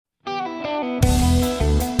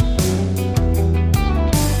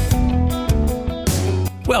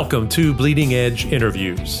Welcome to Bleeding Edge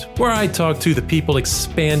Interviews, where I talk to the people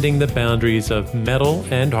expanding the boundaries of metal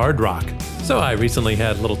and hard rock. So I recently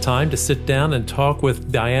had a little time to sit down and talk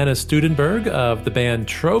with Diana Studenberg of the band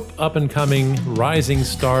Trope, up-and-coming rising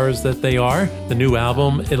stars that they are. The new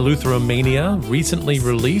album, Eleutheromania, recently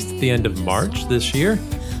released at the end of March this year.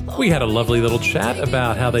 We had a lovely little chat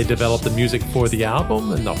about how they developed the music for the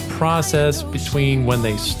album and the process between when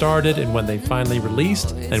they started and when they finally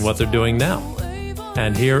released and what they're doing now.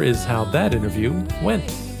 And here is how that interview went.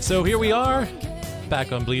 So here we are,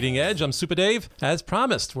 back on Bleeding Edge. I'm Super Dave. As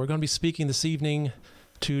promised, we're going to be speaking this evening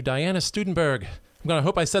to Diana Studenberg. I'm going to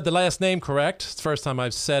hope I said the last name correct. It's the first time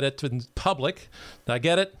I've said it in public. Did I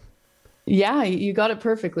get it? Yeah, you got it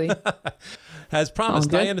perfectly. As promised,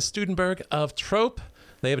 Diana Studenberg of Trope.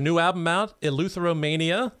 They have a new album out,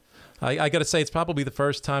 Eleutheromania. I got to say, it's probably the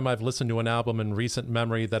first time I've listened to an album in recent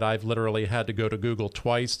memory that I've literally had to go to Google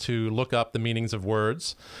twice to look up the meanings of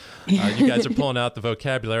words. You guys are pulling out the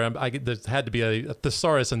vocabulary. There had to be a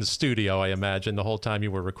thesaurus in the studio, I imagine, the whole time you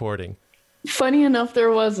were recording. Funny enough,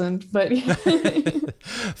 there wasn't, but...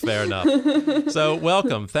 Fair enough. So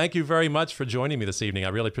welcome. Thank you very much for joining me this evening. I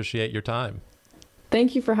really appreciate your time.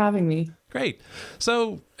 Thank you for having me. Great.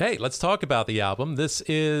 So, hey, let's talk about the album. This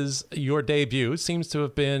is your debut. It seems to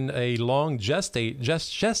have been a long gestating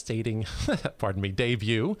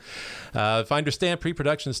debut. If I understand,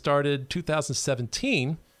 pre-production started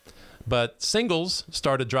 2017, but singles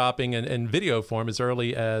started dropping in video form as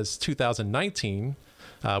early as 2019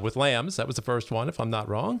 with Lambs. That was the first one, if I'm not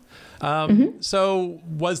wrong. So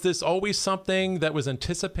was this always something that was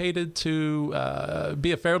anticipated to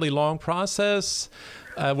be a fairly long process?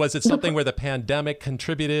 Was it something where the pandemic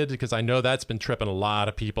contributed? Because I know that's been tripping a lot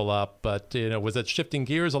of people up. But, was it shifting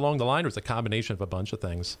gears along the line, or was it a combination of a bunch of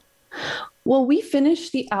things? Well, we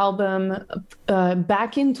finished the album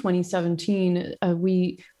back in 2017.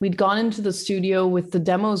 We'd gone into the studio with the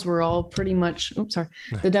demos were all pretty much.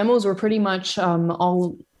 The demos were pretty much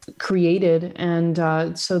all created,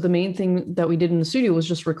 and so the main thing that we did in the studio was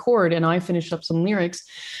just record, and I finished up some lyrics.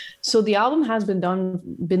 So the album has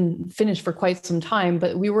been finished for quite some time,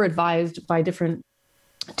 but we were advised by different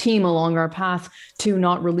team along our path to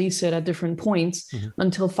not release it at different points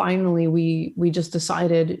until finally we just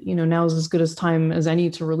decided, now is as good as time as any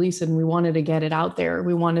to release it, and we wanted to get it out there.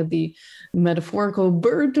 We wanted the metaphorical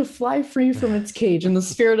bird to fly free from its cage in the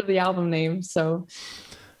spirit of the album name. So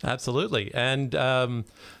absolutely. And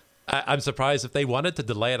I'm surprised if they wanted to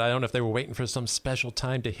delay it. I don't know if they were waiting for some special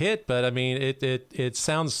time to hit, but I mean, it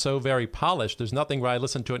sounds so very polished. There's nothing where I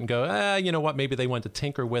listen to it and go, you know what, maybe they wanted to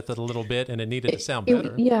tinker with it a little bit and it needed to sound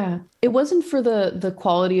better. It wasn't for the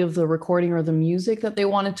quality of the recording or the music that they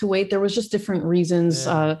wanted to wait. There was just different reasons,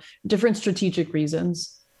 different strategic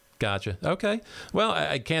reasons. Gotcha. Okay. Well,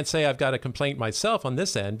 I can't say I've got a complaint myself on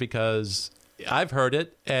this end because I've heard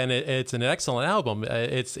it, and it's an excellent album.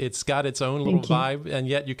 It's got its own little vibe, and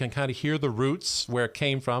yet you can kind of hear the roots where it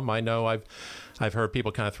came from. I know I've heard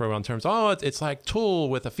people kind of throw around terms, it's like Tool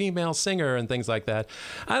with a female singer and things like that.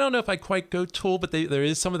 I don't know if I quite go Tool, but there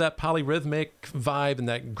is some of that polyrhythmic vibe and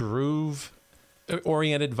that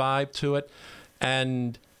groove-oriented vibe to it,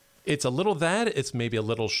 and it's a little that. It's maybe a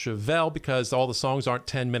little Chevelle because all the songs aren't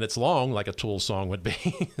 10 minutes long like a Tool song would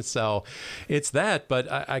be. So it's that.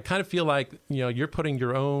 But I kind of feel like, you're putting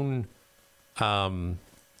your own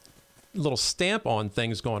little stamp on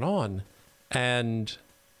things going on. And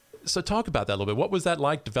so talk about that a little bit. What was that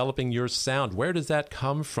like developing your sound? Where does that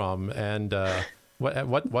come from? And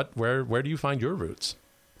where do you find your roots?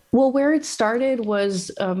 Well, where it started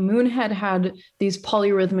was Moonhead had these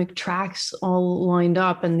polyrhythmic tracks all lined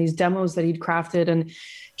up and these demos that he'd crafted, and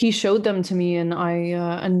he showed them to me. And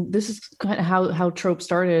and this is kind of how Trope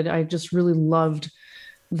started. I just really loved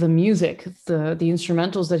the music, the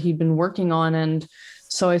instrumentals that he'd been working on. And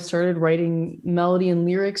so I started writing melody and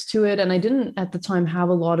lyrics to it. And I didn't at the time have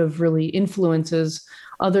a lot of really influences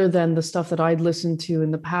other than the stuff that I'd listened to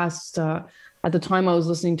in the past. At the time, I was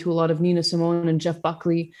listening to a lot of Nina Simone and Jeff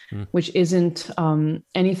Buckley, which isn't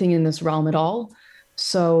anything in this realm at all.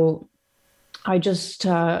 So I just,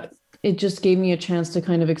 it just gave me a chance to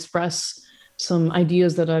kind of express some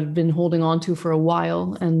ideas that I'd been holding on to for a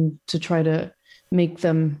while and to try to make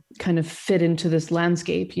them kind of fit into this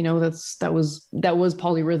landscape, that was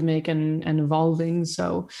polyrhythmic and evolving.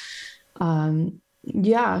 So,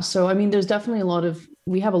 so, I mean, there's definitely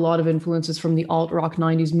we have a lot of influences from the alt rock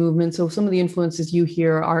 90s movement. So some of the influences you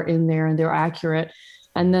hear are in there and they're accurate.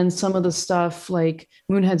 And then some of the stuff, like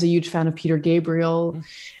Moonhead's a huge fan of Peter Gabriel.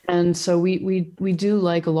 And so we do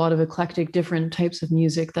like a lot of eclectic different types of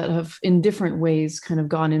music that have in different ways kind of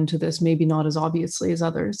gone into this, maybe not as obviously as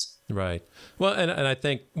others. Right. Well, and I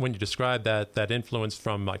think when you describe that influence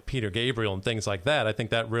from like Peter Gabriel and things like that, I think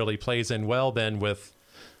that really plays in well then with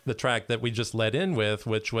the track that we just led in with,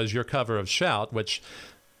 which was your cover of Shout, which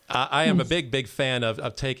I am a big fan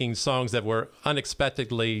of taking songs that were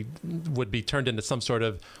unexpectedly would be turned into some sort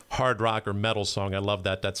of hard rock or metal song. I love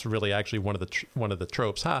that. That's really actually one of the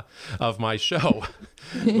tropes of my show,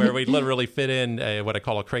 where we literally fit in what I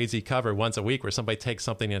call a crazy cover once a week, where somebody takes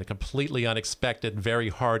something in a completely unexpected, very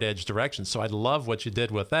hard edge direction. So I love what you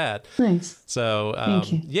did with that. Nice. So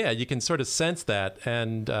Thank you. yeah, you can sort of sense that,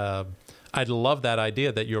 and I love that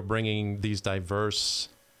idea that you're bringing these diverse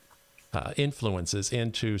influences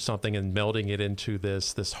into something and melding it into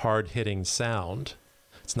this hard-hitting sound.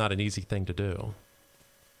 It's not an easy thing to do.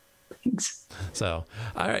 Thanks. So,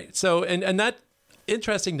 all right. So, and that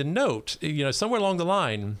interesting to note, somewhere along the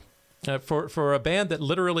line, for a band that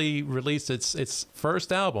literally released its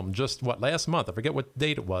first album just last month. I forget what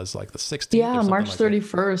date it was, like the 16th. Yeah, or March like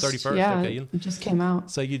 31st. 31st. Yeah, Okay. it just came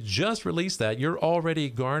out. So you just released that. You're already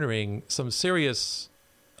garnering some serious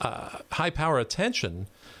high-power attention.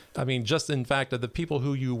 I mean, just in fact, of the people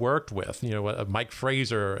who you worked with, Mike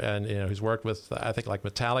Fraser, and who's worked with, I think, like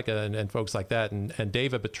Metallica and folks like that, and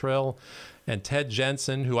David Bottrill and Ted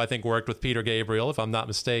Jensen, who I think worked with Peter Gabriel, if I'm not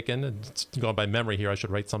mistaken. And it's going by memory here, I should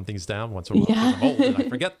write some things down once in a while, because I'm old and I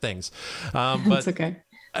forget things. But That's okay.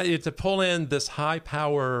 To pull in this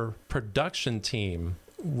high-power production team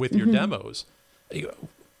with your demos,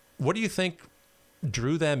 what do you think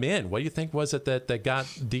drew them in? What do you think was it that got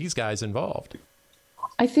these guys involved?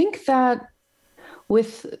 I think that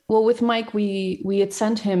with Mike, we had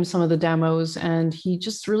sent him some of the demos, and he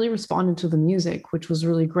just really responded to the music, which was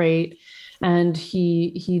really great. And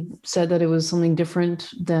he said that it was something different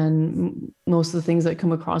than most of the things that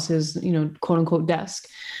come across his, quote unquote desk.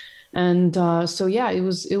 And so, yeah, it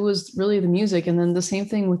was really the music. And then the same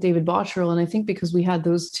thing with David Bottrill. And I think because we had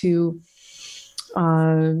those two,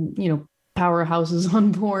 powerhouses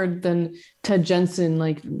on board, then Ted Jensen,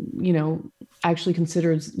 actually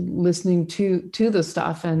considered listening to the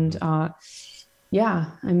stuff. And yeah,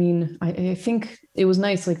 I mean, I think it was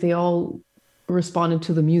nice. Like, they all responded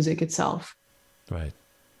to the music itself. Right.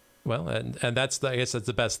 Well, and that's, I guess that's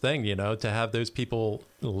the best thing, to have those people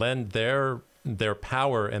lend their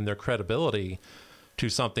power and their credibility to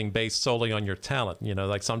something based solely on your talent.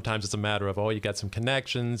 Like sometimes it's a matter of, you got some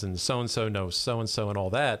connections and so-and-so knows so-and-so and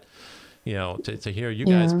all that. To hear you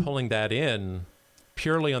guys pulling that in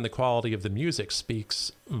purely on the quality of the music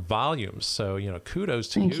speaks volumes. So, kudos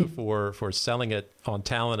to you for selling it on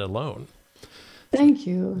talent alone. Thank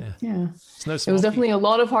you. Yeah. It was definitely a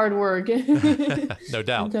lot of hard work. No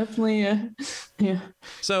doubt. Definitely. Yeah.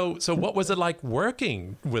 So what was it like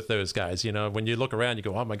working with those guys? When you look around, you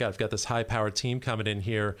go, oh my God, I've got this high powered team coming in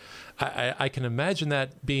here. I can imagine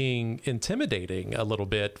that being intimidating a little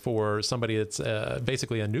bit for somebody that's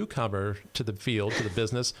basically a newcomer to the field, to the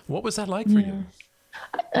business. What was that like for you?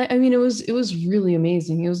 I mean, it was really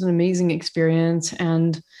amazing. It was an amazing experience.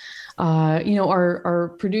 And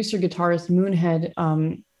our producer guitarist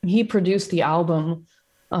Moonhead, he produced the album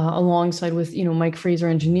alongside with Mike Fraser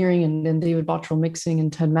engineering and David Bottrill mixing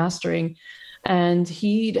and Ted mastering, and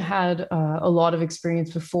he'd had a lot of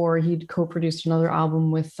experience before. He'd co-produced another album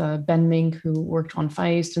with Ben Mink, who worked on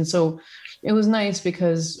Feist, and so it was nice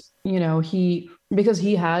because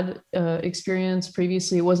he had experience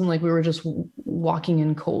previously. It wasn't like we were just walking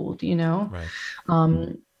in cold, Right.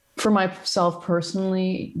 For myself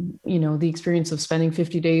personally, the experience of spending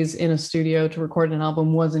 50 days in a studio to record an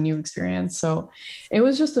album was a new experience. So it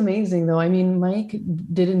was just amazing, though. I mean, Mike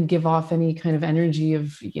didn't give off any kind of energy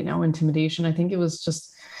of, intimidation. I think it was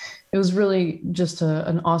really just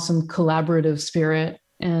an awesome collaborative spirit.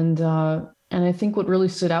 And I think what really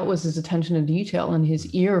stood out was his attention to detail and his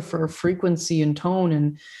ear for frequency and tone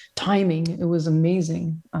and timing. It was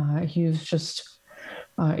amazing. He was just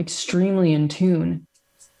extremely in tune.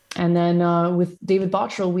 And then with David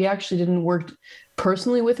Bottrill, we actually didn't work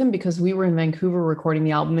personally with him because we were in Vancouver recording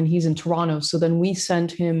the album and he's in Toronto. So then we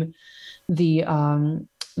sent him the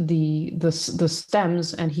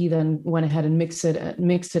stems, and he then went ahead and mixed it.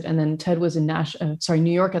 And then Ted was in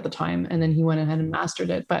New York at the time, and then he went ahead and mastered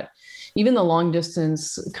it. But even the long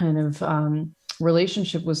distance kind of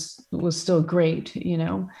relationship was still great. In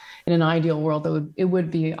an ideal world, it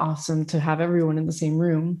would be awesome to have everyone in the same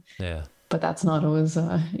room. Yeah. but that's not always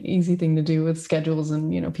a easy thing to do with schedules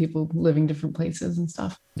and, people living different places and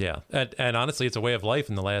stuff. Yeah. And honestly, it's a way of life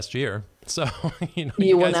in the last year. So, you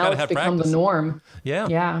Well, guys now got to it's have become practice. the norm. Yeah.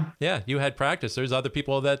 Yeah. Yeah. You had practice. There's other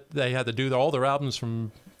people that they had to do all their albums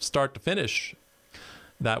from start to finish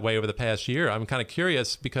that way over the past year. I'm kind of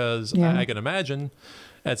curious because I can imagine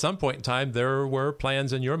at some point in time, there were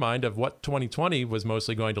plans in your mind of what 2020 was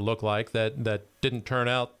mostly going to look like that didn't turn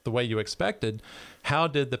out the way you expected. How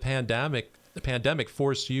did the pandemic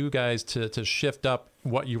force you guys to shift up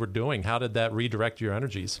what you were doing? How did that redirect your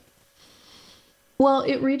energies? Well,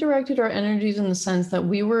 it redirected our energies in the sense that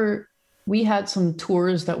we had some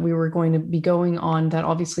tours that we were going to be going on that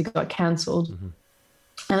obviously got canceled. Mm-hmm.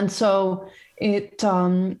 And so it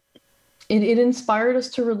inspired us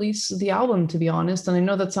to release the album, to be honest. And I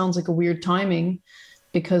know that sounds like a weird timing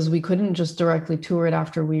because we couldn't just directly tour it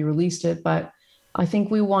after we released it, but I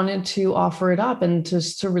think we wanted to offer it up and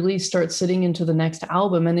to really start sitting into the next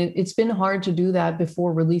album. And it's been hard to do that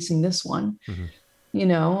before releasing this one. Mm-hmm.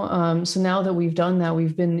 So now that we've done that,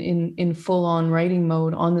 we've been in full on writing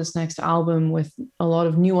mode on this next album with a lot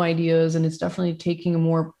of new ideas, and it's definitely taking a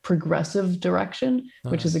more progressive direction,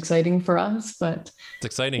 which is exciting for us. But it's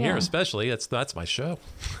exciting here, especially that's my show.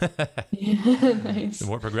 Nice. The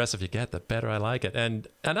more progressive you get, the better I like it. And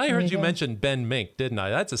I heard you mention Ben Mink, didn't I?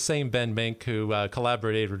 That's the same Ben Mink who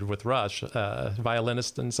collaborated with Rush,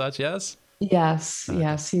 violinist and such. Yes.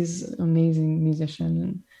 Yes. He's an amazing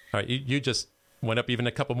musician. All right, you just went up even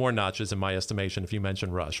a couple more notches in my estimation if you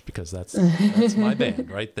mention Rush, because that's my band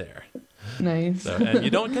right there. Nice. So, and you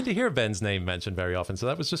don't get to hear Ben's name mentioned very often, so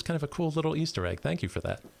that was just kind of a cool little Easter egg. Thank you for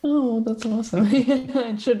that. Oh, that's awesome.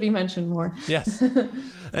 It should be mentioned more. Yes.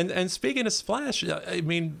 And speaking of Splash, I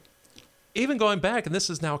mean, even going back, and this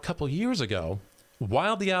is now a couple years ago,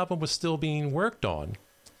 while the album was still being worked on,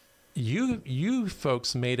 you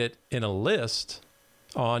folks made it in a list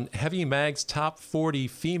on Heavy Mag's top 40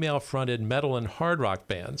 female-fronted metal and hard rock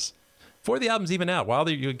bands. Before the album's even out, while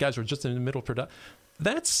you guys were just in the middle of production.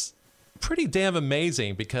 That's pretty damn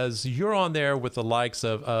amazing because you're on there with the likes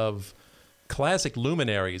of classic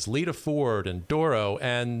luminaries, Lita Ford and Doro,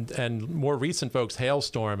 and more recent folks,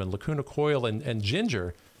 Hailstorm and Lacuna Coil and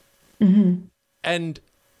Ginger. Mm-hmm. And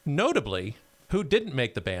notably, who didn't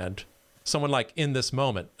make the band? Someone like In This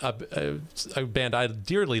Moment, a band I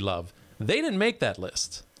dearly love. They didn't make that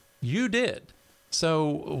list. You did.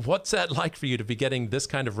 So what's that like for you to be getting this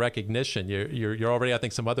kind of recognition? You're already, I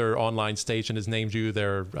think some other online station has named you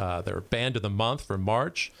their band of the month for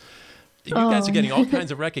March. You guys are getting all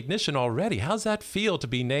kinds of recognition already. How's that feel to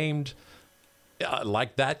be named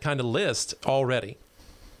like that kind of list already?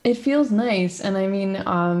 It feels nice. And I mean,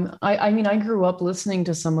 I grew up listening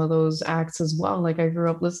to some of those acts as well. Like I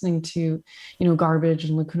grew up listening to, Garbage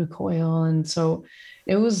and Lacuna Coil. And so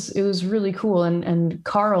it was really cool. And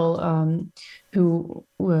Carl, who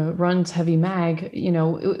runs Heavy Mag,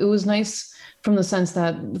 it was nice from the sense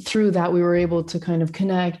that through that we were able to kind of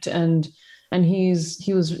connect, and he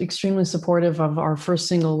was extremely supportive of our first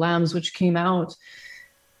single, Lambs, which came out.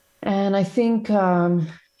 And I think,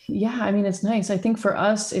 it's nice. I think for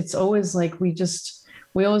us, it's always like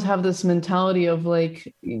we always have this mentality of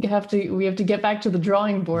like, we have to get back to the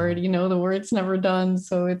drawing board, the work's never done.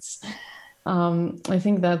 So it's, I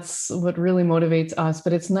think that's what really motivates us,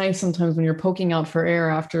 but it's nice sometimes when you're poking out for air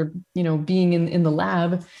after, being in the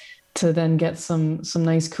lab to then get some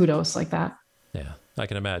nice kudos like that. Yeah, I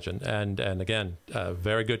can imagine. And again,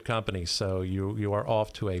 very good company. So you are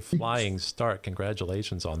off to a flying start.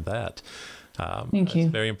 Congratulations on that. Thank you.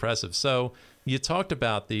 That's very impressive. So you talked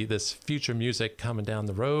about this future music coming down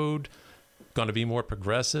the road, going to be more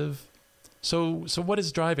progressive. So what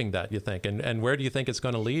is driving that, you think? And where do you think it's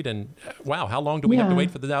going to lead? And wow, how long do we have to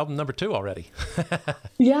wait for the album number 2 already?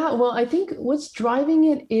 Yeah, well, I think what's driving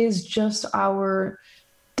it is just our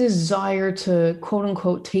desire to, quote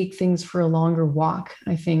unquote, take things for a longer walk,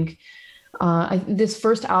 I think. This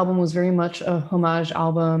first album was very much a homage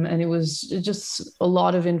album, and it was just a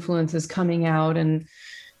lot of influences coming out, and,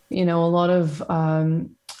 a lot of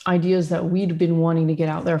ideas that we'd been wanting to get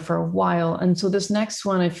out there for a while. And so this next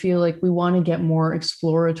one, I feel like we want to get more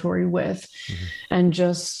exploratory with, and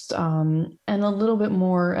just, and a little bit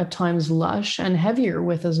more at times lush and heavier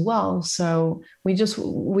with as well. So we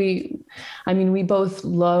both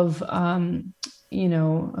love,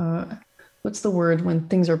 what's the word when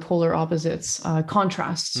things are polar opposites,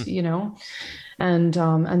 contrasts,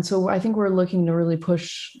 and so I think we're looking to really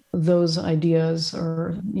push those ideas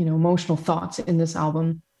or, emotional thoughts in this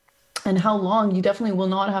album. And how long, you definitely will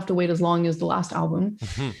not have to wait as long as the last album.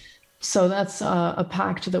 So that's a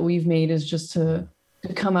pact that we've made, is just to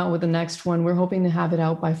to come out with the next one. We're hoping to have it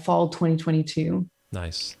out by fall 2022.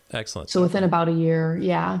 Nice. Excellent. So within about a year.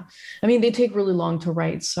 Yeah. I mean, they take really long to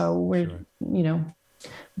write. So we're,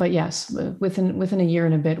 but yes, within a year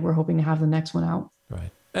and a bit, we're hoping to have the next one out.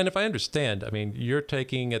 Right. And if I understand, I mean, you're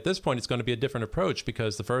taking, at this point, it's going to be a different approach,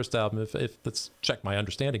 because the first album, if let's check my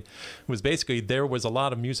understanding, was basically there was a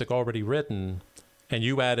lot of music already written, and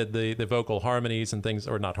you added the vocal harmonies and things,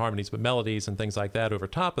 or not harmonies, but melodies and things like that over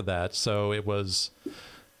top of that. So it was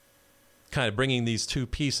kind of bringing these two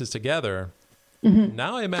pieces together. Mm-hmm.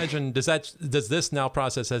 Now I imagine, does this now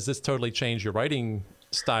process, has this totally changed your writing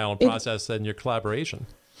style and process and your collaboration?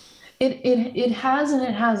 It has and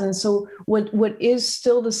it hasn't. So what is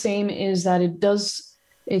still the same is that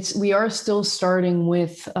we are still starting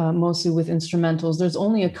with mostly with instrumentals. There's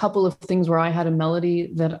only a couple of things where I had a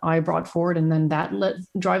melody that I brought forward, and then that let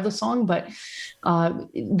drive the song. But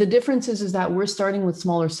the difference is that we're starting with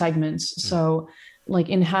smaller segments. Mm. So like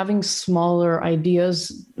in having smaller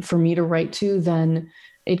ideas for me to write to, then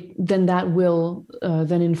that will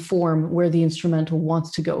then inform where the instrumental wants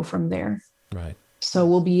to go from there. Right. So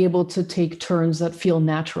we'll be able to take turns that feel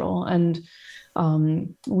natural. And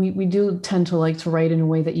we do tend to like to write in a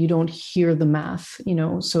way that you don't hear the math,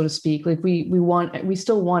 so to speak. Like we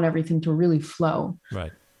still want everything to really flow.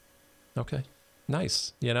 Right. Okay.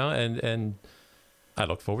 Nice. And I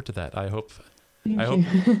look forward to that. I hope,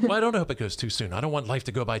 well, I don't hope it goes too soon. I don't want life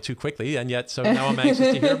to go by too quickly. And yet, so now I'm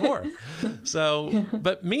anxious to hear more. So,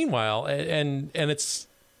 but meanwhile, and it's,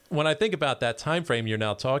 when I think about that time frame you're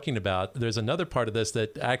now talking about, there's another part of this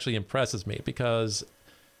that actually impresses me, because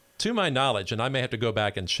to my knowledge, and I may have to go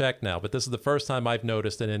back and check now, but this is the first time I've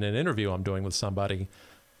noticed that in an interview I'm doing with somebody,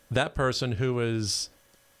 that person who is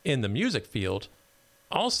in the music field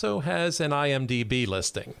also has an IMDb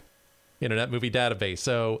listing, Internet Movie Database.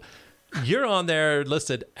 So you're on there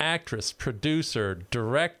listed actress, producer,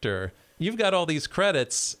 director. You've got all these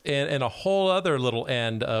credits and a whole other little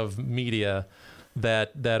end of media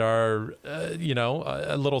that are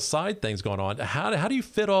a little side things going on. How do you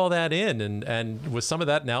fit all that in? And was some of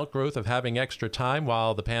that an outgrowth of having extra time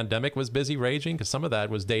while the pandemic was busy raging? Because some of that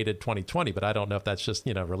was dated 2020, but I don't know if that's just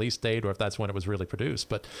release date or if that's when it was really produced.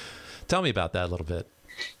 But tell me about that a little bit.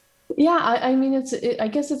 Yeah, I mean, I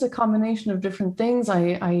guess it's a combination of different things.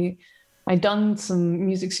 I done some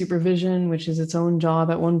music supervision, which is its own job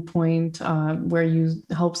at one point, where you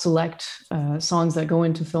help select songs that go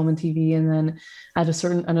into film and TV. And then at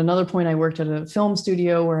another point, I worked at a film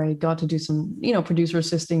studio where I got to do some, producer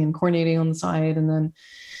assisting and coordinating on the side. And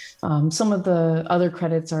then some of the other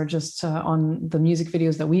credits are just on the music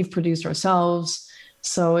videos that we've produced ourselves.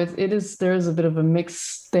 So there is a bit of a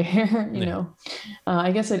mix there,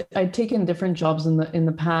 I guess I'd taken different jobs in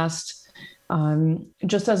the past.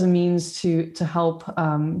 Just as a means to help,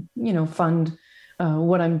 fund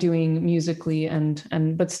what I'm doing musically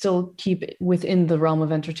but still keep it within the realm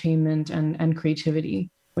of entertainment and creativity,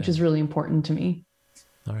 which is really important to me.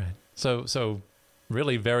 All right. So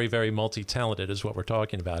really very, very multi-talented is what we're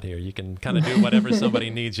talking about here. You can kind of do whatever somebody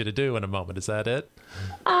needs you to do in a moment. Is that it?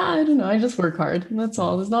 I don't know. I just work hard. That's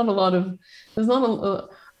all. There's not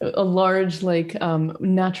a large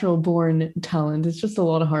natural born talent. It's just a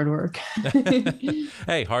lot of hard work.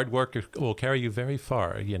 Hey, hard work will carry you very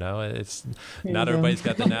far. It's not everybody's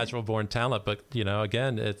got the natural born talent, but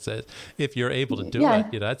again, it's if you're able to do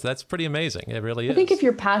it, that's pretty amazing. It really is. I think if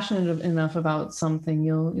you're passionate enough about something,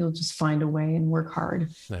 you'll just find a way and work hard.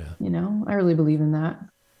 Yeah. I really believe in that.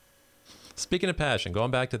 Speaking of passion, going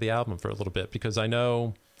back to the album for a little bit, because I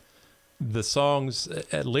know the songs,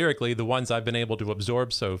 lyrically, the ones I've been able to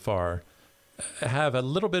absorb so far, have a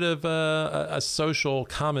little bit of a social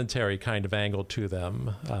commentary kind of angle to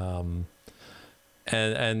them.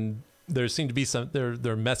 And there seem to be there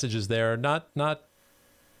are messages there, not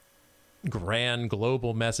grand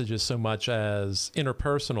global messages so much as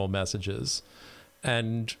interpersonal messages.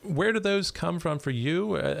 And where do those come from for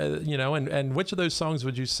you? And which of those songs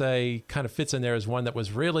would you say kind of fits in there as one that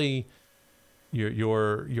was really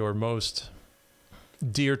your most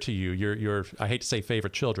dear to you, your I hate to say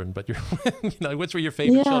favorite children, but which were your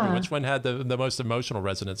favorite children? Which one had the most emotional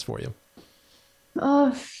resonance for you?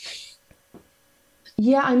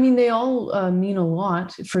 I mean, they all mean a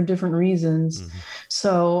lot for different reasons. Mm-hmm.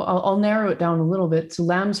 So I'll narrow it down a little bit. So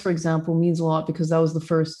Lambs, for example, means a lot because that was the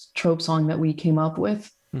first Trope song that we came up with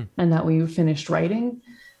and that we finished writing.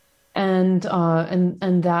 And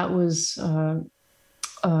that was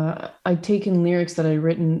I'd taken lyrics that I'd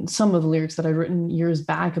written, some of the lyrics that I'd written years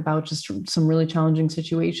back about just some really challenging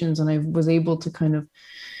situations. And I was able to kind of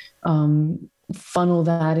funnel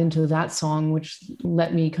that into that song, which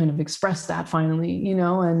let me kind of express that finally,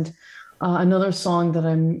 and Another song that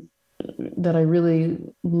I really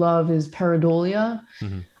love is Pareidolia.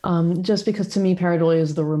 Just because to me Pareidolia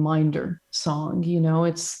is the reminder song.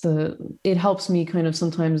 It helps me kind of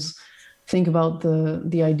sometimes think about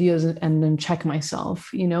the ideas and then check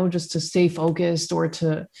myself, just to stay focused, or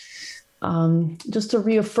to just to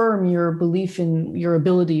reaffirm your belief in your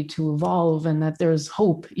ability to evolve, and that there's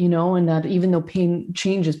hope, and that even though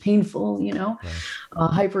change is painful, right.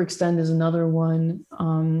 Hyperextend is another one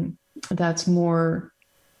that's more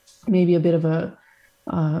maybe a bit of it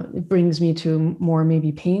brings me to more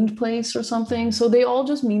maybe pained place or something. So they all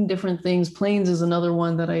just mean different things. Plains is another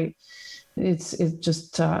one that it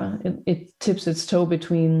tips its toe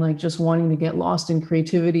between like just wanting to get lost in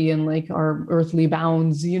creativity and like our earthly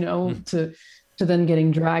bounds, to then getting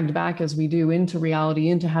dragged back as we do into reality,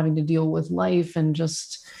 into having to deal with life and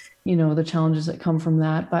just, the challenges that come from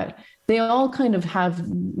that. But they all kind of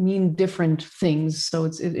mean different things. So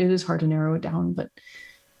it is hard to narrow it down, but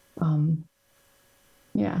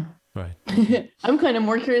yeah. Right. I'm kind of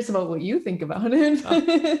more curious about what you think about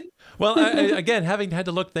it. Well, again, having had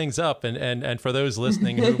to look things up, and for those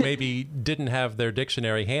listening who maybe didn't have their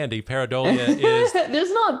dictionary handy, Pareidolia is...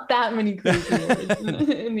 There's not that many crazy words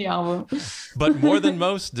in the album. But more than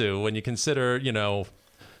most do when you consider,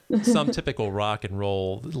 some typical rock and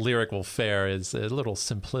roll lyrical fare is a little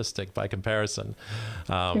simplistic by comparison.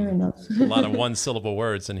 Fair enough. A lot of one-syllable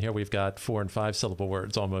words, and here we've got 4- and 5-syllable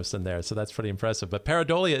words almost in there, so that's pretty impressive. But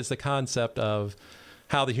Pareidolia is the concept of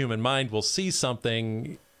how the human mind will see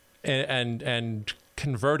something and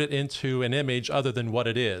convert it into an image other than what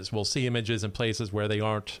it is. We'll see images in places where they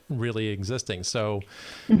aren't really existing. So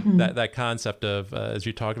that concept of, as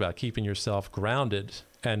you talked about, keeping yourself grounded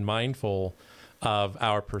and mindful of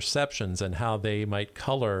our perceptions and how they might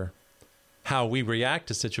color how we react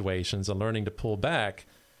to situations, and learning to pull back,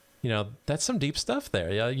 that's some deep stuff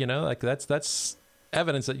there. Yeah, like that's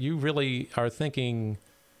evidence that you really are thinking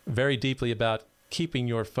very deeply about keeping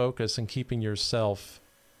your focus and keeping yourself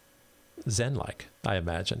Zen-like, I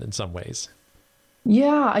imagine, in some ways.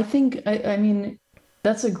 Yeah, I think, I mean,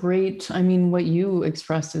 that's a great, what you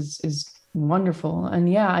expressed is wonderful.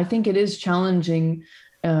 And yeah, I think it is challenging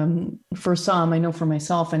for some. I know for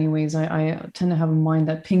myself anyways, I tend to have a mind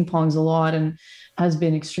that ping pongs a lot and has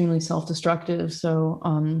been extremely self-destructive. So,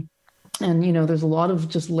 and there's a lot of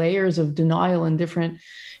just layers of denial and different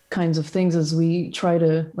kinds of things as we try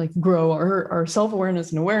to like grow our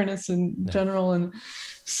self-awareness and awareness in general. And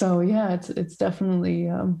so, yeah, it's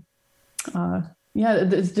definitely,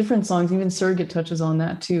 there's different songs. Even Surrogate touches on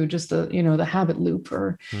that too. Just the habit loop,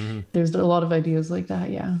 or there's a lot of ideas like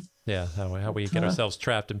that. Yeah. Yeah, how we get ourselves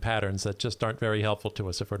trapped in patterns that just aren't very helpful to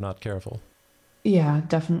us if we're not careful. Yeah,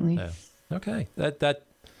 definitely. Yeah. Okay,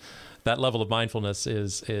 that level of mindfulness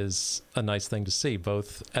is a nice thing to see,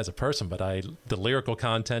 both as a person, but the lyrical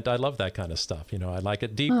content, I love that kind of stuff. I like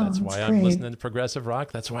it deep. That's why I'm listening to progressive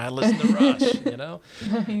rock. That's why I listen to Rush.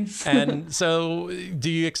 Nice. And so, do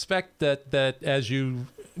you expect that as you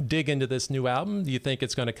dig into this new album, do you think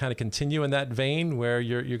it's going to kind of continue in that vein where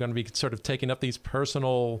you're going to be sort of taking up these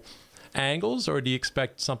personal angles, or do you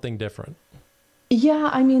expect something different? Yeah,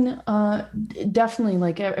 definitely.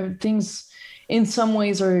 Like things in some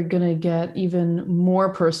ways are going to get even more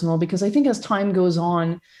personal, because I think as time goes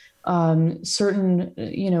on, certain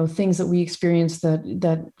things that we experience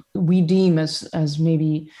that we deem as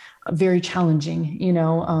maybe very challenging,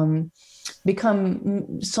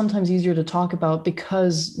 become sometimes easier to talk about,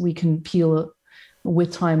 because we can peel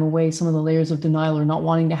with time away some of the layers of denial or not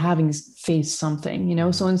wanting to face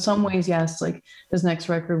something, so in some ways, yes, like this next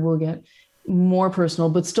record will get more personal,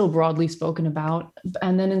 but still broadly spoken about.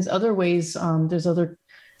 And then in other ways, there's other,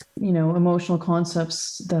 emotional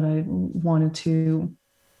concepts that I wanted to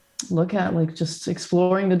look at, like just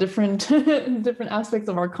exploring the different aspects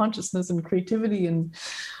of our consciousness and creativity. And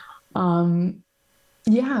I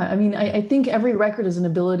think every record is an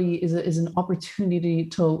ability, is an opportunity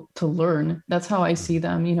to learn. That's how I see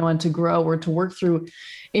them, and to grow, or to work through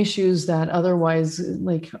issues that otherwise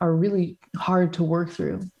like are really hard to work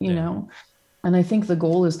through, you know. And I think the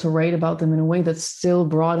goal is to write about them in a way that's still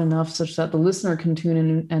broad enough such that the listener can tune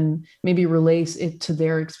in and maybe relate it to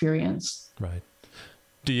their experience. Right.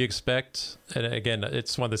 Do you expect, and again,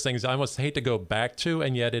 it's one of those things I almost hate to go back to,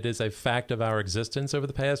 and yet it is a fact of our existence over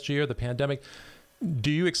the past year, the pandemic.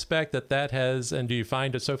 Do you expect that has, and do you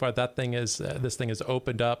find that so far this thing has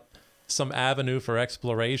opened up some avenue for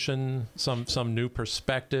exploration, some new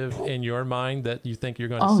perspective in your mind that you think you're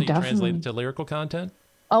going to see definitely translated to lyrical content?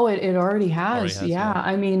 Oh, it already has. Yeah.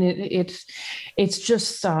 I mean, it's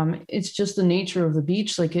just the nature of the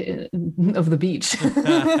beach, of the beach.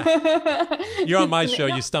 You're on my show.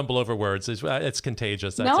 You stumble over words. It's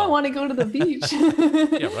contagious. That's now all. I want to go to the beach.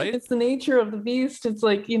 Yeah, right. It's the nature of the beast. It's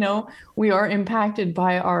like, we are impacted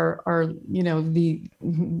by our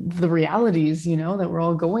the realities, that we're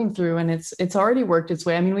all going through, and it's already worked its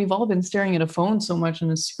way. I mean, we've all been staring at a phone so much on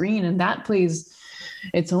a screen, and that plays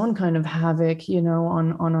its own kind of havoc,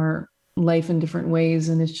 on our life in different ways.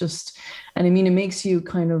 And I mean, it makes you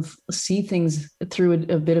kind of see things through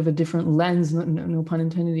a bit of a different lens, no pun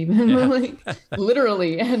intended, even like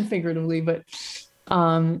literally and figuratively. But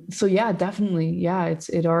so yeah, definitely. Yeah,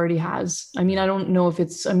 it already has. I mean, I don't know if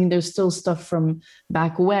there's still stuff from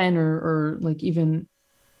back when or like even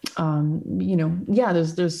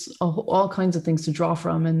there's all kinds of things to draw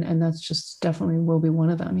from, and that's just definitely will be one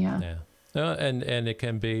of them. Yeah. And it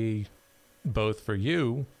can be both for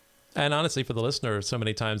you and honestly for the listener. So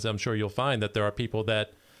many times I'm sure you'll find that there are people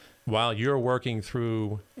that while you're working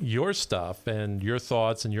through your stuff and your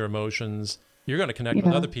thoughts and your emotions, you're going to connect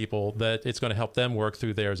with other people that it's going to help them work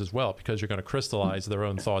through theirs as well, because you're going to crystallize their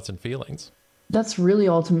own thoughts and feelings. That's really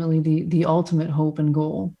ultimately the ultimate hope and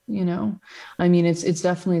goal. I mean, it's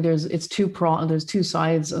definitely there's two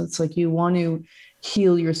sides. It's like you want to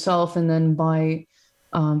heal yourself, and then by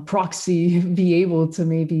proxy be able to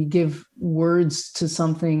maybe give words to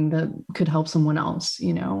something that could help someone else,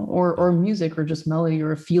 or music, or just melody,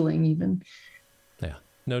 or a feeling even. Yeah,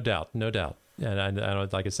 no doubt. And I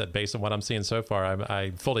like I said, based on what I'm seeing so far,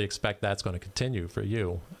 I fully expect that's going to continue for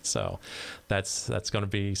you. So that's going to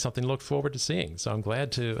be something to look forward to seeing. So I'm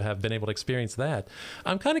glad to have been able to experience that.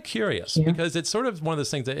 I'm kind of curious because it's sort of one of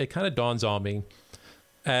those things that it kind of dawns on me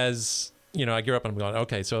as, I grew up and I'm going,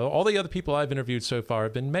 okay, so all the other people I've interviewed so far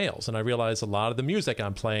have been males. And I realize a lot of the music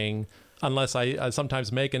I'm playing, unless I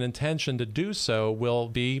sometimes make an intention to do so, will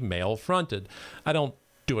be male fronted. I don't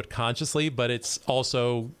do it consciously, but it's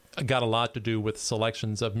also got a lot to do with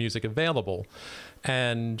selections of music available.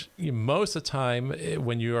 And most of the time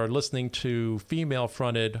when you are listening to female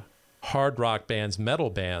fronted hard rock bands, metal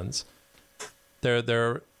bands,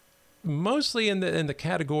 they're mostly in the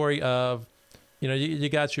category of, you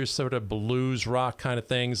got your sort of blues rock kind of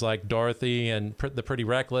things like Dorothy and the Pretty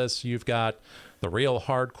Reckless. You've got the real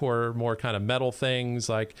hardcore, more kind of metal things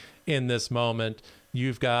like In This Moment.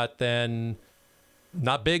 You've got then,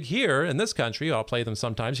 not big here in this country, I'll play them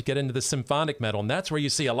sometimes, you get into the symphonic metal, and that's where you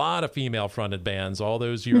see a lot of female-fronted bands, all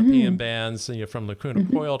those European bands, from Lacuna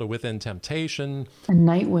Coil to Within Temptation. And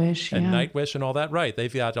Nightwish. And Nightwish and all that, right.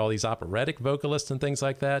 They've got all these operatic vocalists and things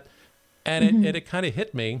like that. And it kind of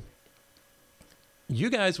hit me. You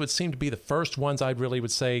guys would seem to be the first ones I really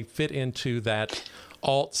would say fit into that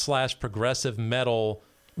alt/progressive metal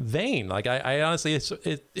vein. Like I honestly,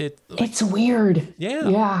 it's weird.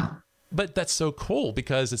 Yeah. But that's so cool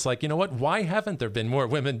because it's like, what? Why haven't there been more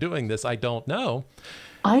women doing this? I don't know.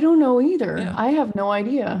 I don't know either. Yeah. I have no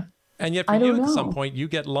idea. And yet for you, at some point, you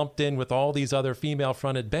get lumped in with all these other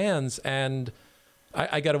female-fronted bands. And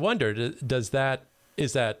I got to wonder, is that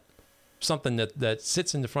something that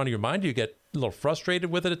sits in the front of your mind? Do you get a little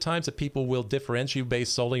frustrated with it at times that people will differentiate you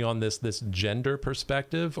based solely on this gender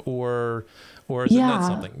perspective? Or is it not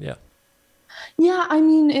something? Yeah. Yeah, I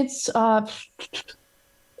mean,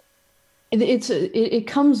 it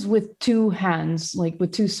comes with two hands, like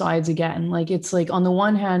with two sides again. Like it's like on the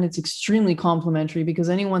one hand, it's extremely complimentary because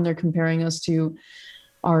anyone they're comparing us to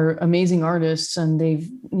are amazing artists and they've,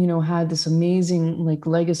 had this amazing like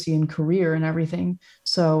legacy and career and everything.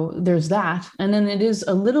 So there's that. And then it is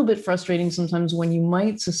a little bit frustrating sometimes when you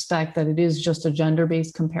might suspect that it is just a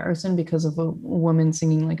gender-based comparison because of a woman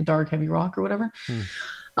singing like a dark heavy rock or whatever.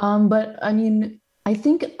 But I mean, I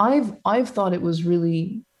think I've thought it was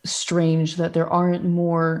really strange that there aren't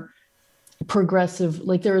more progressive,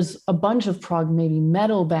 like there's a bunch of maybe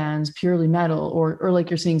metal bands, purely metal, or like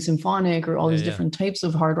you're saying symphonic or all these different types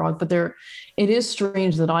of hard rock, but it is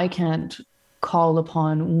strange that I can't call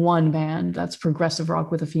upon one band that's progressive rock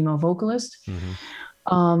with a female vocalist.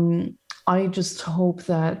 I just hope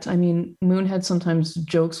that, Moonhead sometimes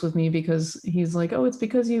jokes with me because he's like, oh, it's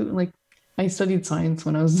because you like, I studied science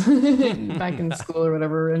when I was back in school or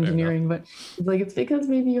whatever, engineering, but it's like, it's because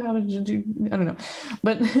maybe you have I don't know,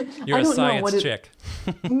 but you're I don't a science know what chick.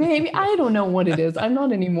 Maybe, I don't know what it is. I'm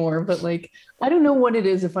not anymore, but like, I don't know what it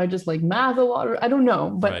is if I just like math a lot or I don't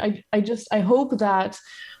know, but right. I hope that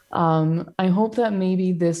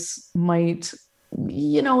maybe this might,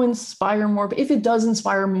 inspire more, but if it does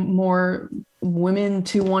inspire more women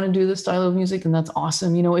to want to do this style of music, then that's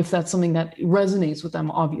awesome. If that's something that resonates with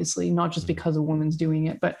them, obviously, not just because a woman's doing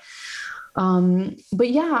it, but But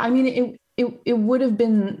yeah, I mean, it would have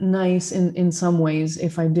been nice in some ways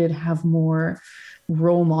if I did have more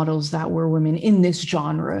role models that were women in this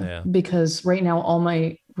genre, Yeah. because right now all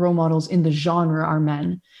my role models in the genre are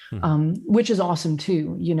men, which is awesome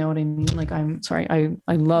too. You know what I mean? Like, I'm sorry,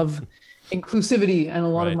 I love inclusivity, and a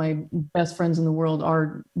lot of Right. my best friends in the world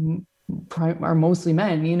are mostly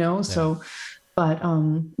men, you know? Yeah. So, but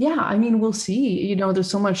yeah, I mean, we'll see. You know, there's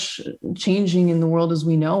so much changing in the world, as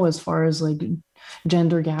we know, as far as like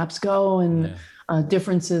gender gaps go, and Yeah.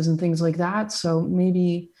 differences and things like that. So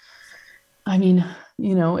maybe, I mean,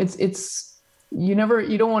 you know, you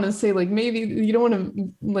don't want to say like, maybe you don't want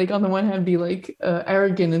to, like, on the one hand be like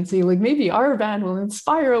arrogant and say like, maybe our band will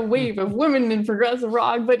inspire a wave of women in progressive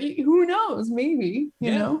rock, but who knows, maybe,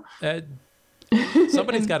 you Yeah. know.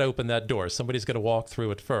 Somebody's And got to open that door. Somebody's got to walk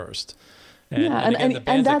through it first. yeah, And again, the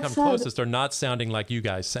bands that that come said, closest are not sounding like you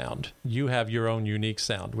guys sound. You have your own unique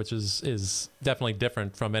sound, which is definitely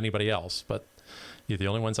different from anybody else. But you're the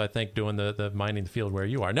only ones, I think, doing the mining the field where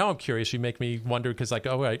you are. Now I'm curious. You make me wonder, because like,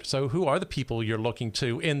 oh, right. So who are the people you're looking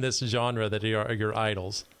to in this genre that are your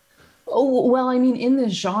idols? oh, well, I mean, in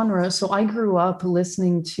this genre, so I grew up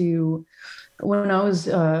listening to, when I was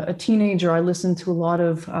a teenager, I listened to a lot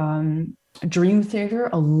of Dream Theater,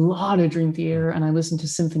 a lot of Dream Theater, and I listened to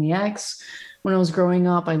Symphony X. When I was growing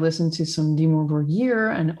up, I listened to some Dimmu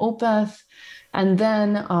Borgir and Opeth. And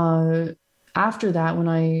then after that, when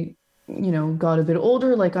I, you know, got a bit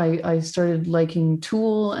older, like I started liking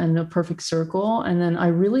Tool and A Perfect Circle. And then I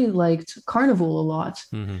really liked Carnival a lot.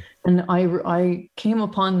 Mm-hmm. And I came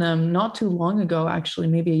upon them not too long ago, actually,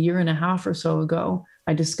 maybe a year and a half or so ago.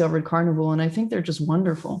 I discovered Carnival, and I think they're just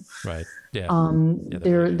wonderful. Right. Yeah.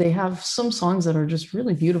 They have some songs that are just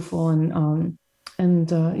really beautiful, and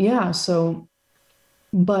yeah. So,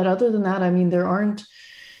 but other than that, I mean, there aren't.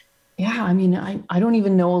 Yeah, I mean, I don't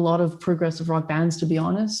even know a lot of progressive rock bands, to be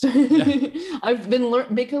honest. Yeah. I've been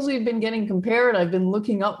because we've been getting compared. I've been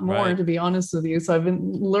looking up more, Right. to be honest with you. So I've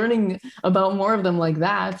been learning about more of them like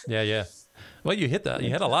that. Yeah. Yeah. Well, you hit that. You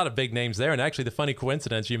had a lot of big names there, and actually, the funny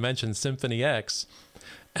coincidence, you mentioned Symphony X.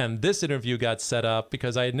 And this interview got set up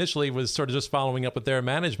because I initially was sort of just following up with their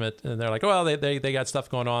management, and they're like, well, they got stuff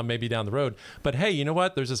going on maybe down the road. But hey, you know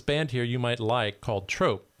what? There's this band here you might like called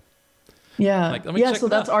Trope. Yeah. Like, let me Yeah. check So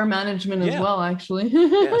it that's out. our management as Yeah. well, actually.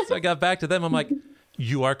 Yeah, so I got back to them. I'm like,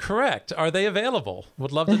 you are correct. Are they available?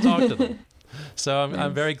 Would love to talk to them. So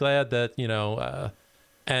I'm very glad that, you know,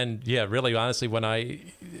 and yeah, really, honestly, when I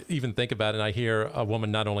even think about it, and I hear a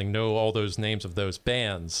woman not only know all those names of those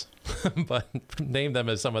bands, but name them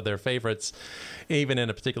as some of their favorites, even in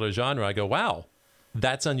a particular genre, I go, wow,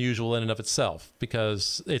 that's unusual in and of itself,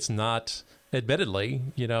 because it's not, admittedly,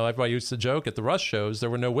 you know, everybody used to joke at the Rush shows, there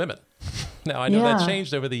were no women. Now, I know that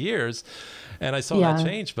changed over the years, and I saw that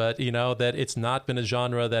change, but, you know, that it's not been a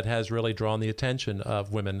genre that has really drawn the attention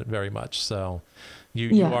of women very much. So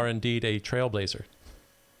you are indeed a trailblazer.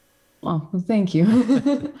 Well, thank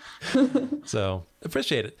you. So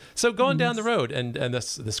appreciate it. So going down the road, and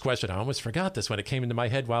this question, I almost forgot this when it came into my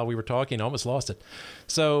head while we were talking, I almost lost it.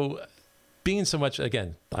 So being so much,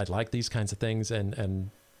 again, I like these kinds of things, and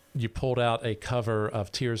you pulled out a cover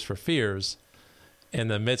of Tears for Fears in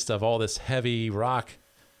the midst of all this heavy rock.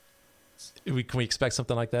 Can we expect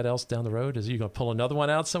something like that else down the road? Is you going to pull another one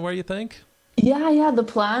out somewhere, you think? Yeah. The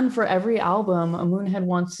plan for every album, Moonhead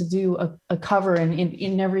wants to do a cover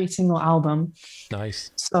in every single album.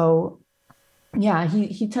 Nice. So yeah,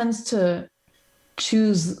 he tends to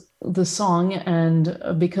choose the song, and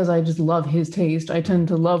because I just love his taste, I tend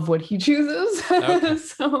to love what he chooses. Okay.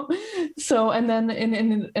 so and then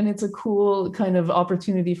and it's a cool kind of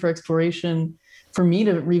opportunity for exploration for me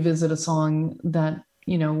to revisit a song that,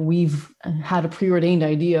 you know, we've had a preordained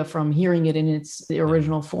idea from hearing it in its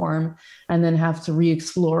original form, and then have to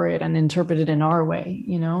re-explore it and interpret it in our way,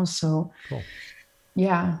 you know? So Cool.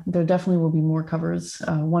 yeah, there definitely will be more covers,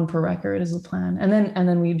 one per record is the plan. And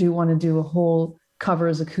then we do want to do a whole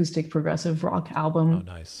covers acoustic progressive rock album.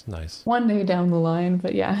 Oh, nice. One day down the line,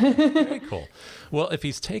 but yeah. Very cool. Well, if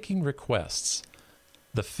he's taking requests,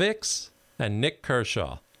 The Fix and Nick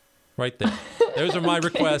Kershaw, right there. Those are my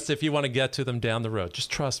requests if you want to get to them down the road. Just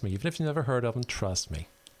trust me. Even if you've never heard of them, trust me.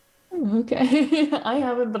 Okay. I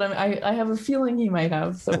haven't, but I have a feeling he might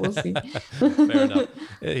have, so we'll see. Fair enough.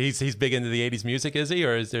 He's big into the 80s music, is he?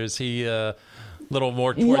 Or is he a little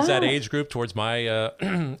more towards that age group, towards my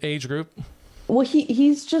age group? Well,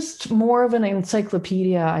 he's just more of an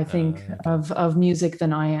encyclopedia, I think, of music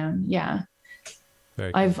than I am. Yeah.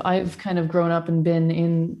 Very cool. I've kind of grown up and been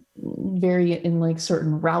in like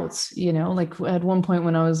certain routes, you know, like at one point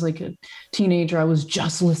when I was like a teenager, I was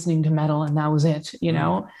just listening to metal and that was it, you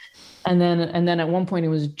know? And then at one point it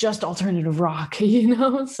was just alternative rock,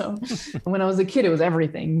 So when I was a kid, it was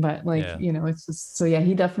everything. But like, it's just, so yeah,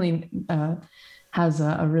 he definitely has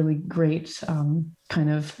a really great kind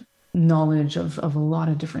of knowledge of a lot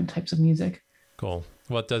of different types of music. Cool.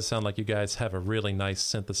 Well, it does sound like you guys have a really nice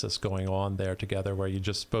synthesis going on there together, where you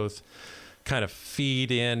just both kind of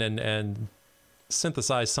feed in and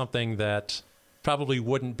synthesize something that probably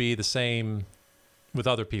wouldn't be the same with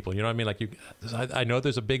other people. You know what I mean? Like I know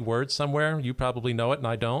there's a big word somewhere. You probably know it and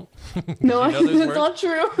I don't. No, it's not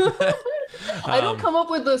true. I don't come up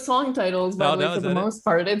with the song titles, by the way, for the most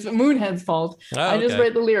part. It's Moonhead's fault. Oh, I just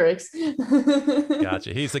write the lyrics.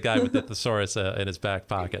 Gotcha. He's the guy with the thesaurus in his back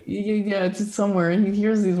pocket. Yeah, it's somewhere. And he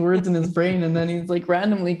hears these words in his brain, and then he's like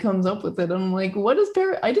randomly comes up with it. I'm like, what is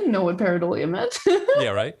I didn't know what pareidolia meant.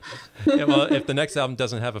 Yeah, right? Yeah, well, if the next album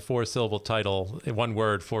doesn't have a 4-syllable title, one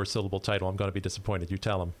word, 4-syllable title, I'm going to be disappointed. You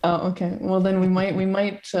tell him. Oh, okay. Well, then we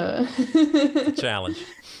might challenge.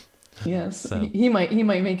 Yes, so. he might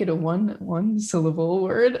make it a one syllable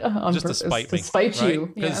word on just purpose to spite me, right?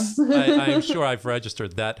 you. Yes, I'm sure I've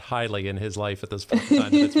registered that highly in his life at this point in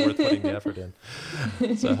time that it's worth putting the effort in.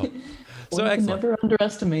 So excellent. Never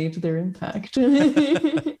underestimate their impact.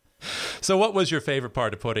 So, what was your favorite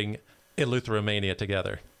part of putting Eleutheromania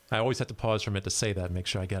together? I always have to pause for a minute to say that and make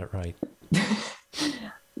sure I get it right.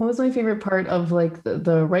 What was my favorite part of like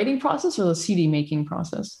the writing process or the CD making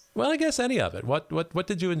process? Well, I guess any of it. What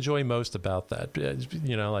did you enjoy most about that?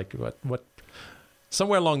 Like what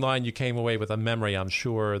somewhere along the line you came away with a memory, I'm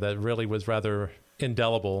sure, that really was rather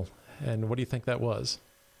indelible. And what do you think that was?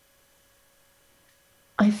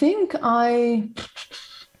 I think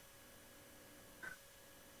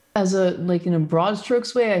in a broad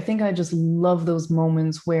strokes way, I think I just love those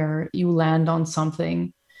moments where you land on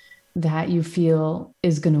something that you feel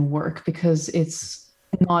is going to work, because it's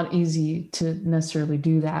not easy to necessarily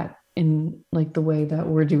do that in like the way that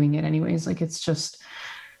we're doing it anyways. Like it's just,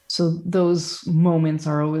 so those moments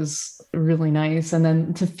are always really nice. And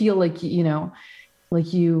then to feel like, I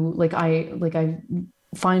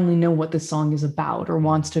finally know what this song is about or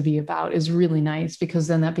wants to be about is really nice, because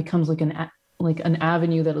then that becomes like an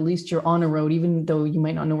avenue that at least you're on a road, even though you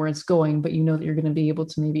might not know where it's going, but you know that you're going to be able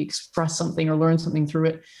to maybe express something or learn something through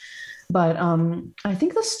it. But I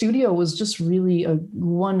think the studio was just really a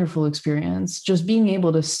wonderful experience. Just being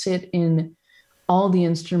able to sit in all the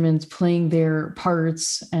instruments playing their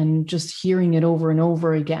parts and just hearing it over and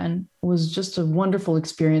over again was just a wonderful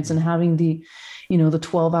experience. And having the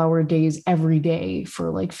 12-hour days every day for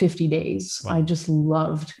like 50 days, wow. I just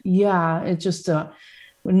loved. Yeah, it just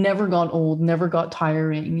never got old, never got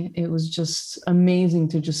tiring. It was just amazing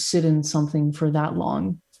to just sit in something for that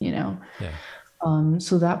long, Yeah.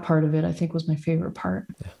 So that part of it, I think, was my favorite part.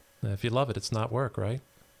 Yeah. If you love it, it's not work, right?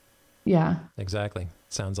 Yeah. Exactly.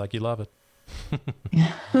 Sounds like you love it.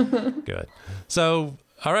 Yeah. Good. So,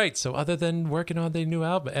 all right. So other than working on the new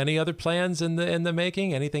album, any other plans in the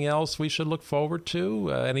making? Anything else we should look forward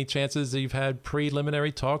to? Any chances that you've had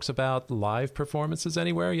preliminary talks about live performances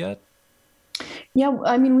anywhere yet? Yeah.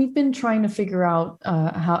 I mean, we've been trying to figure out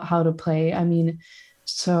how to play. I mean,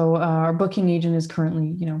 so our booking agent is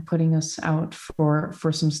currently, putting us out for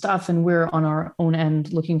some stuff, and we're on our own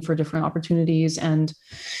end looking for different opportunities. And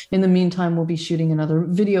in the meantime, we'll be shooting another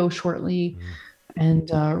video shortly, and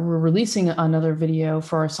we're releasing another video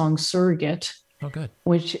for our song Surrogate. Oh, good.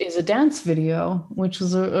 Which is a dance video, which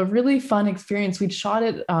was a really fun experience. We'd shot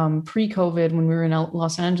it pre-COVID when we were in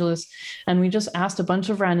Los Angeles, and we just asked a bunch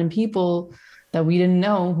of random people that we didn't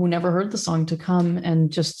know, who never heard the song, to come and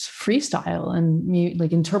just freestyle and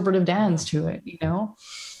like interpretive dance to it,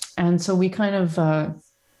 And so we kind of,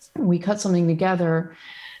 we cut something together,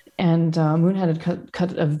 and Moonhead had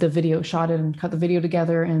cut the video, shot it and cut the video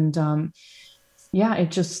together. And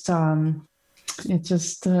it's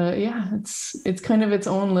kind of its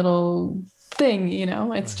own little thing,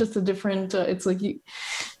 It's just a different, it's like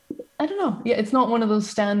I don't know. Yeah, it's not one of those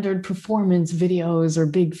standard performance videos or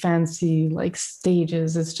big fancy like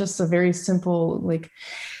stages. It's just a very simple like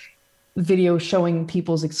video showing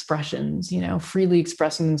people's expressions, freely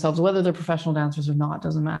expressing themselves, whether they're professional dancers or not,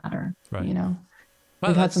 doesn't matter. Right. Well,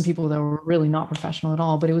 we've had some people that were really not professional at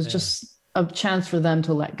all, but it was just a chance for them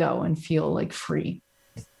to let go and feel like free.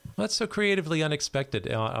 Well, that's so creatively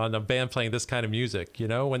unexpected on a band playing this kind of music.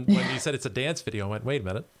 When you said it's a dance video, I went, wait a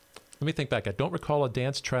minute. Let me think back. I don't recall a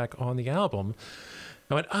dance track on the album.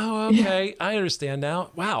 I went, oh, okay. Yeah. I understand now.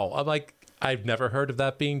 Wow. I'm like, I've never heard of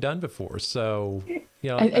that being done before. So,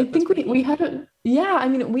 I think we had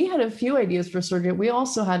we had a few ideas for Surrogate. We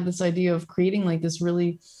also had this idea of creating like this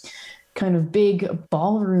really kind of big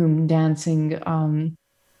ballroom dancing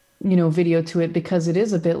video to it, because it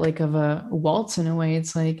is a bit like of a waltz in a way.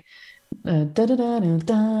 It's like like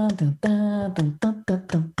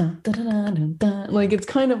it's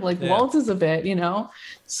kind of like waltzes a bit.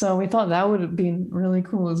 So we thought that would have been really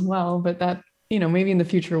cool as well. But that, maybe in the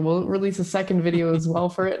future we'll release a second video as well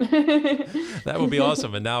for it. That would be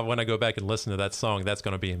awesome. And now when I go back and listen to that song, that's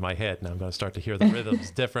going to be in my head. And I'm going to start to hear the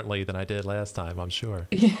rhythms differently than I did last time, I'm sure.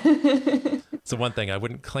 So one thing, I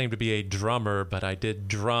wouldn't claim to be a drummer, but I did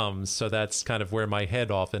drums. So that's kind of where my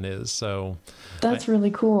head often is. So that's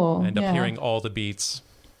really cool. I end up hearing all the beats,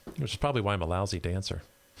 which is probably why I'm a lousy dancer.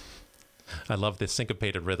 I love the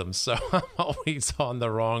syncopated rhythms. So I'm always on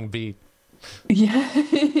the wrong beat. Yeah.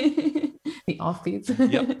 The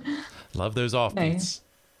offbeats. Yep. Love those offbeats. Nice.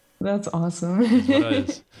 That's awesome. That's what it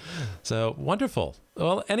is. So wonderful.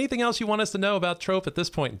 Well, anything else you want us to know about Trope at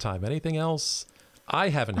this point in time? Anything else I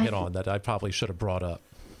haven't hit on that I probably should have brought up?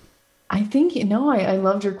 I think, I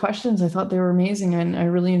loved your questions. I thought they were amazing. And I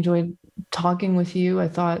really enjoyed talking with you. I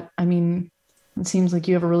thought, it seems like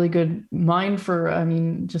you have a really good mind for,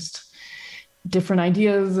 just different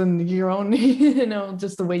ideas and your own,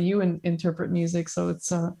 just the way you interpret music. So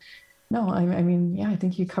it's, I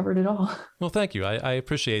think you covered it all. Well, thank you. I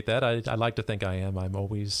appreciate that. I like to think I am. I'm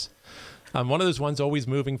one of those ones always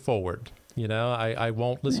moving forward. I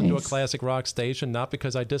won't listen to a classic rock station, not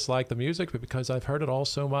because I dislike the music, but because I've heard it all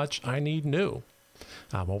so much. I need new.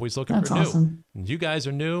 I'm always looking for new. Awesome. You guys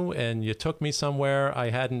are new, and you took me somewhere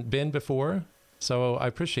I hadn't been before. So I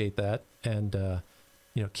appreciate that. And,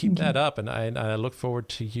 keep that up. And I look forward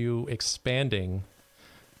to you expanding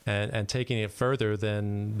and taking it further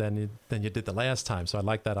than you did the last time. So I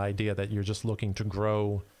like that idea that you're just looking to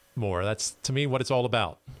grow more. That's, to me, what it's all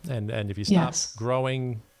about. And if you stop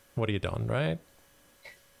growing, what are you doing, right?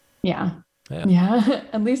 Yeah.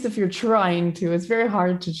 At least if you're trying to, it's very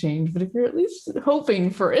hard to change. But if you're at least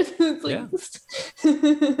hoping for it, it's like,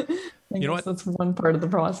 you know what? That's one part of the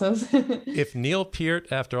process. If Neil Peart,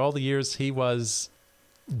 after all the years he was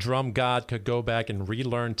drum god, could go back and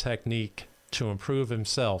relearn technique to improve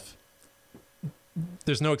himself,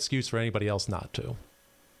 there's no excuse for anybody else not to.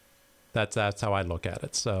 That's how I look at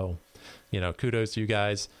it. So, kudos to you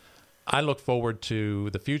guys. I look forward to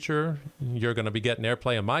the future. You're going to be getting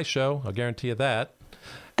airplay on my show. I'll guarantee you that.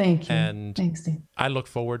 Thank you. And thanks, Steve. I look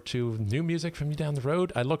forward to new music from you down the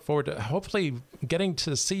road. I look forward to hopefully getting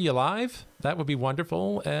to see you live. That would be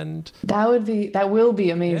wonderful. And that will be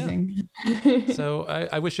amazing. Yeah. So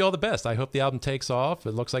I wish you all the best. I hope the album takes off.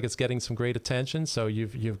 It looks like it's getting some great attention. So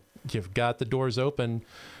you've got the doors open,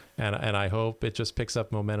 and I hope it just picks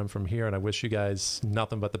up momentum from here. And I wish you guys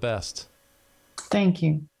nothing but the best. Thank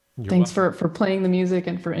you. Thanks for playing the music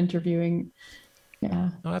and for interviewing. Yeah.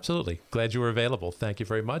 Oh, absolutely. Glad you were available. Thank you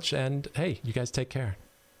very much. And hey, you guys take care.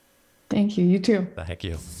 Thank you. You too. Thank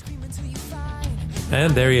you.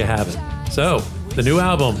 And there you have it. So the new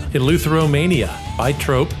album, Eleutheromania by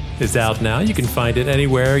Trope, is out now. You can find it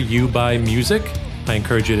anywhere you buy music. I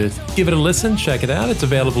encourage you to give it a listen, check it out. It's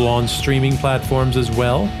available on streaming platforms as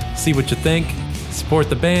well. See what you think. Support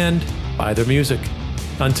the band. Buy their music.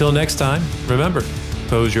 Until next time, remember,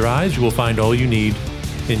 close your eyes. You will find all you need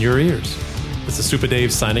in your ears. This is Super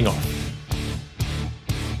Dave signing off.